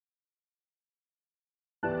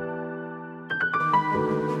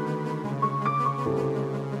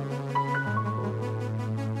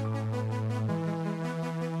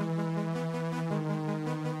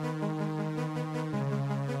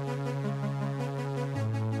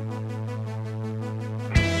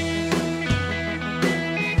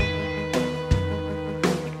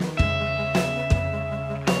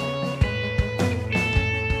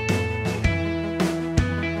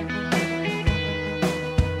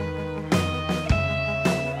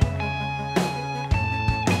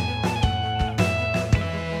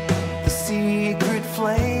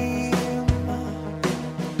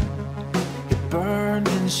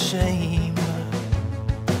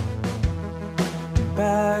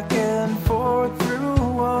back and forth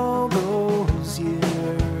through all those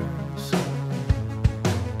years.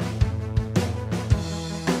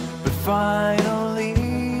 But finally,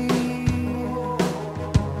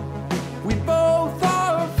 we both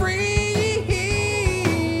are free.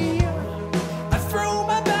 I threw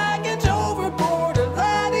my baggage overboard, I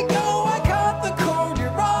let it go, I cut the cord. You're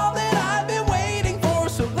all that I've been waiting for,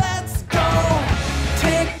 so let's go.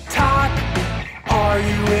 Tick tock, are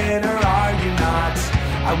you in or are you not?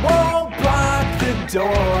 I won't block the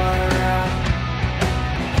door,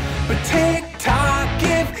 but tick tock,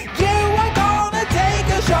 if you are gonna take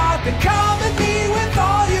a shot, then come at me with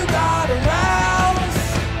all you got around.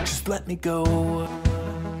 Just let me go.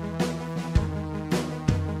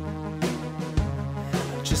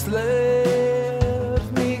 Just let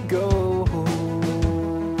me go.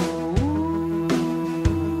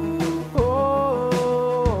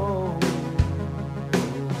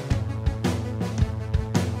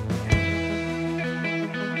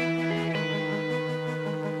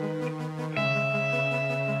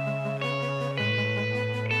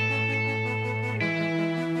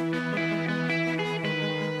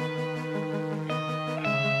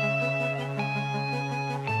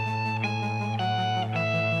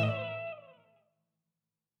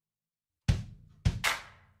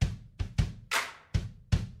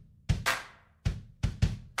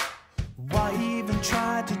 Why even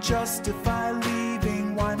try to justify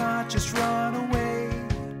leaving? Why not just run away?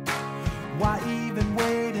 Why even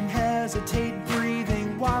wait and hesitate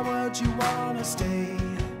breathing? Why would you wanna stay?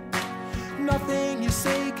 Nothing you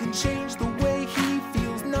say can change the way he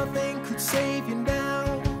feels. Nothing could save you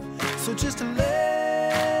now. So just to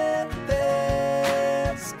let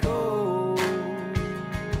this go.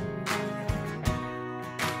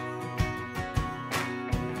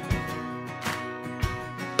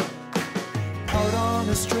 Out on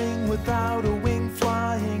a string without a wing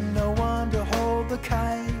flying, no one to hold the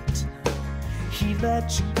kite. He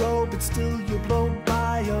let you go, but still you blow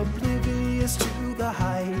by, oblivious to the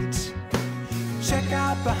height. Check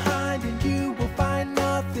out behind and you will find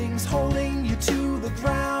nothing's holding you to the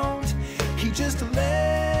ground. He just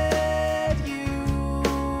let you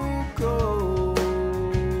go.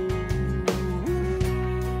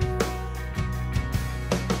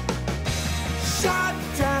 Shot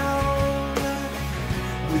down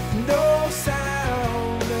with no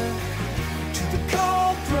sound to the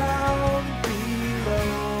cold ground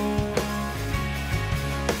below.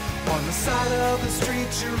 On the side of the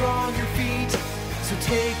street, you're on your feet, so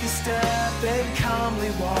take a step and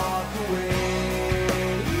calmly walk away.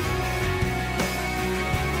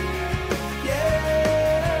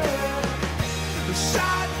 Yeah,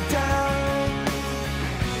 shot down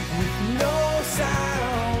with no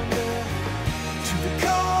sound to the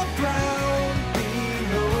cold ground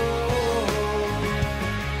below.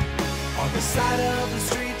 On the side of the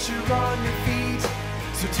street, you're on your feet,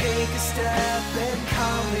 so take a step and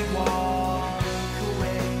calmly walk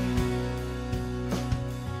away.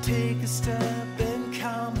 Take a step and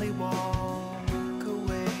calmly walk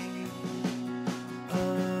away.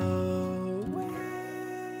 Away.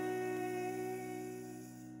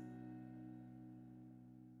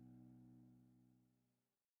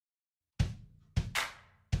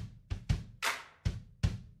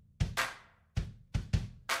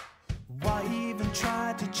 Why even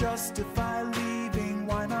try to justify leaving?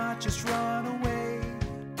 Why not just run away?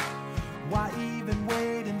 Why even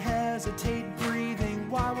wait and hesitate breathing?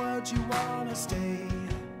 Why would you wanna stay?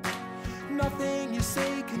 Nothing you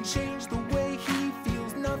say can change the way he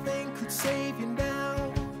feels. Nothing could save you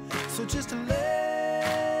now. So just to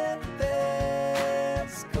let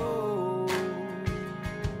this go.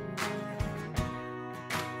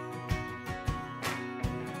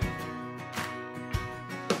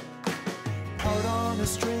 Out on a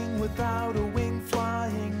string without a wing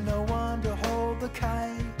flying, no one to hold the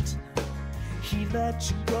kite. He let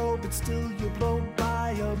you go, but still you blow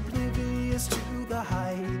by, oblivious to the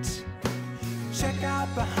height. Check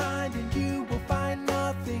out behind and you will find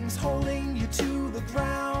nothing's holding you to the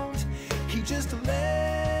ground. He just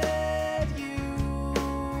let you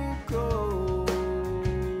go.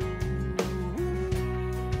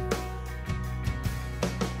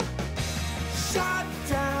 Shot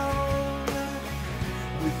down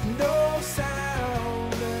with no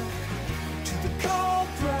sound to the cold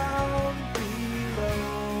ground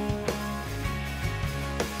below.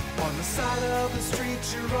 On the side of the street,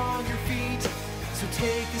 you're on your feet, so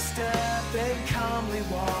take a step and calmly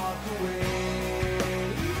walk away.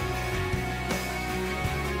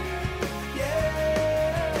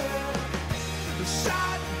 Yeah,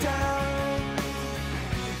 shot down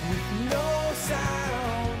with no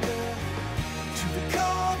sound to the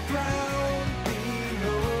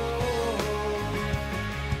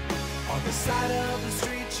side of the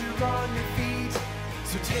street, you're on your feet.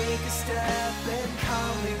 So take a step and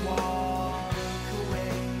calmly walk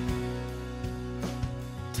away.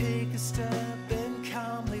 Take a step and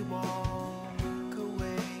calmly walk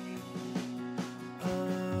away.